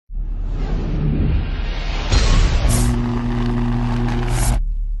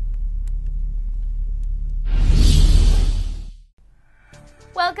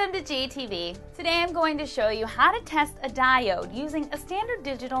Welcome to GalcoTV. Today I'm going to show you how to test a diode using a standard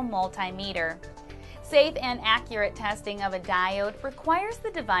digital multimeter. Safe and accurate testing of a diode requires the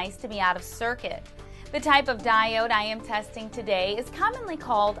device to be out of circuit. The type of diode I am testing today is commonly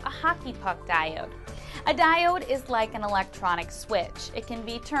called a hockey puck diode. A diode is like an electronic switch. It can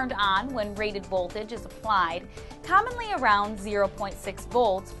be turned on when rated voltage is applied, commonly around 0.6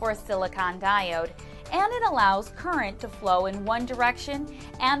 volts for a silicon diode, and it allows current to flow in one direction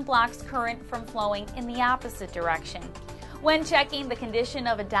and blocks current from flowing in the opposite direction. When checking the condition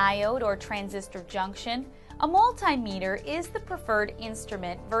of a diode or transistor junction, a multimeter is the preferred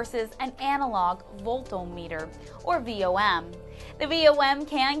instrument versus an analog voltmeter, or VOM. The VOM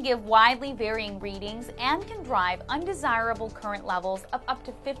can give widely varying readings and can drive undesirable current levels of up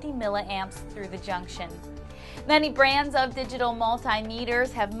to 50 milliamps through the junction. Many brands of digital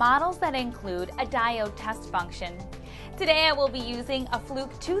multimeters have models that include a diode test function. Today I will be using a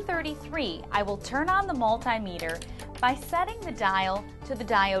Fluke 233. I will turn on the multimeter by setting the dial to the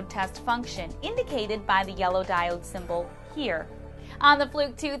diode test function, indicated by the yellow diode symbol here. On the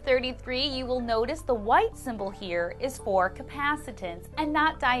Fluke 233, you will notice the white symbol here is for capacitance and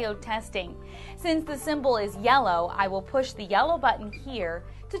not diode testing. Since the symbol is yellow, I will push the yellow button here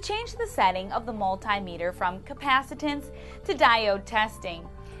to change the setting of the multimeter from capacitance to diode testing.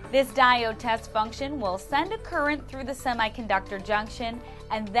 This diode test function will send a current through the semiconductor junction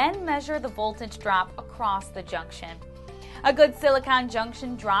and then measure the voltage drop across the junction. A good silicon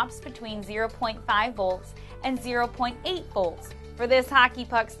junction drops between 0.5 volts and 0.8 volts. For this hockey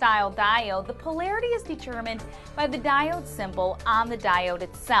puck style diode, the polarity is determined by the diode symbol on the diode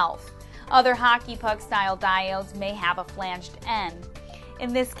itself. Other hockey puck style diodes may have a flanged end.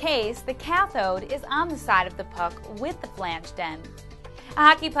 In this case, the cathode is on the side of the puck with the flanged end. A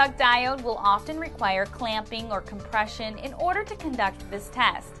hockey puck diode will often require clamping or compression in order to conduct this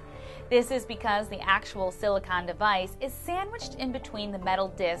test. This is because the actual silicon device is sandwiched in between the metal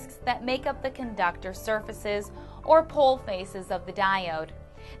discs that make up the conductor surfaces or pole faces of the diode.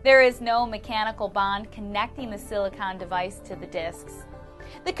 There is no mechanical bond connecting the silicon device to the discs.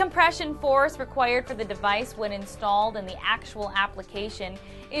 The compression force required for the device when installed in the actual application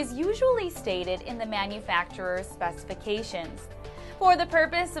is usually stated in the manufacturer's specifications. For the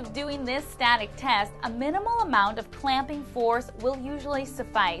purpose of doing this static test, a minimal amount of clamping force will usually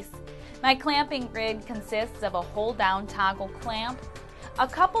suffice. My clamping rig consists of a hold-down toggle clamp, a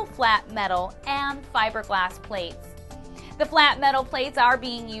couple flat metal, and fiberglass plates. The flat metal plates are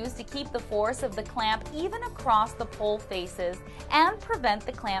being used to keep the force of the clamp even across the pole faces and prevent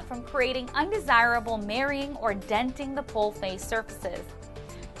the clamp from creating undesirable marrying or denting the pole face surfaces.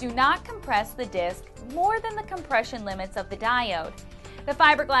 Do not compress the disc more than the compression limits of the diode. The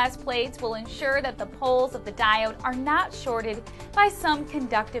fiberglass plates will ensure that the poles of the diode are not shorted by some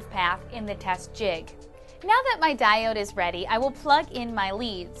conductive path in the test jig. Now that my diode is ready, I will plug in my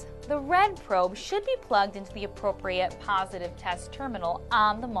leads. The red probe should be plugged into the appropriate positive test terminal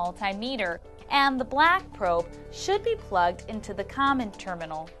on the multimeter, and the black probe should be plugged into the common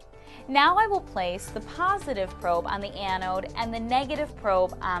terminal. Now I will place the positive probe on the anode and the negative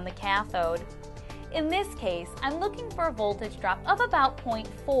probe on the cathode. In this case, I'm looking for a voltage drop of about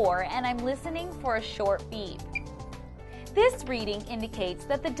 0.4 and I'm listening for a short beep. This reading indicates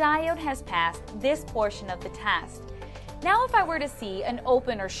that the diode has passed this portion of the test. Now if I were to see an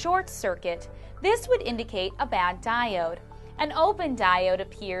open or short circuit, this would indicate a bad diode. An open diode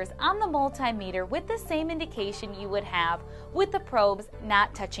appears on the multimeter with the same indication you would have with the probes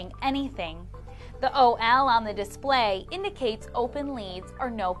not touching anything. The OL on the display indicates open leads or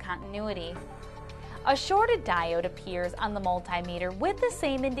no continuity. A shorted diode appears on the multimeter with the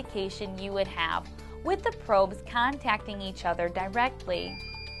same indication you would have with the probes contacting each other directly.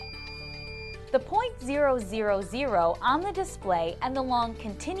 The 0.000 on the display and the long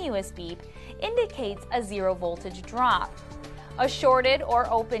continuous beep indicates a zero voltage drop. A shorted or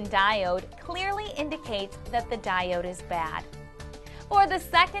open diode clearly indicates that the diode is bad. For the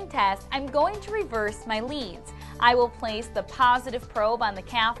second test, I'm going to reverse my leads. I will place the positive probe on the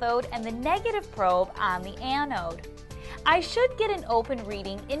cathode and the negative probe on the anode. I should get an open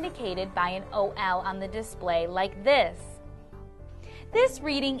reading indicated by an OL on the display like this. This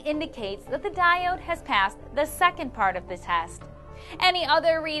reading indicates that the diode has passed the second part of the test. Any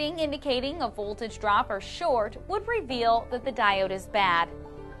other reading indicating a voltage drop or short would reveal that the diode is bad.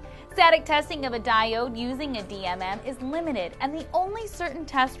 Static testing of a diode using a DMM is limited, and the only certain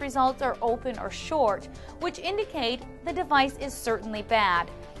test results are open or short, which indicate the device is certainly bad.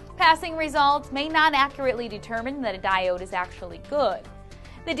 Passing results may not accurately determine that a diode is actually good.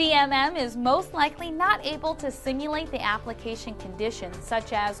 The DMM is most likely not able to simulate the application conditions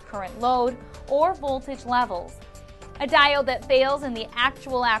such as current load or voltage levels. A diode that fails in the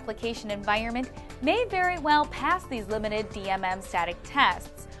actual application environment may very well pass these limited DMM static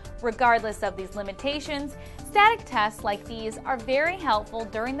tests. Regardless of these limitations, static tests like these are very helpful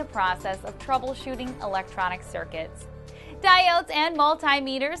during the process of troubleshooting electronic circuits. Diodes and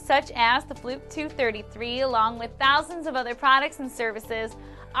multimeters such as the Fluke 233 along with thousands of other products and services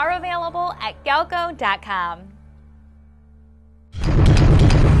are available at Galco.com.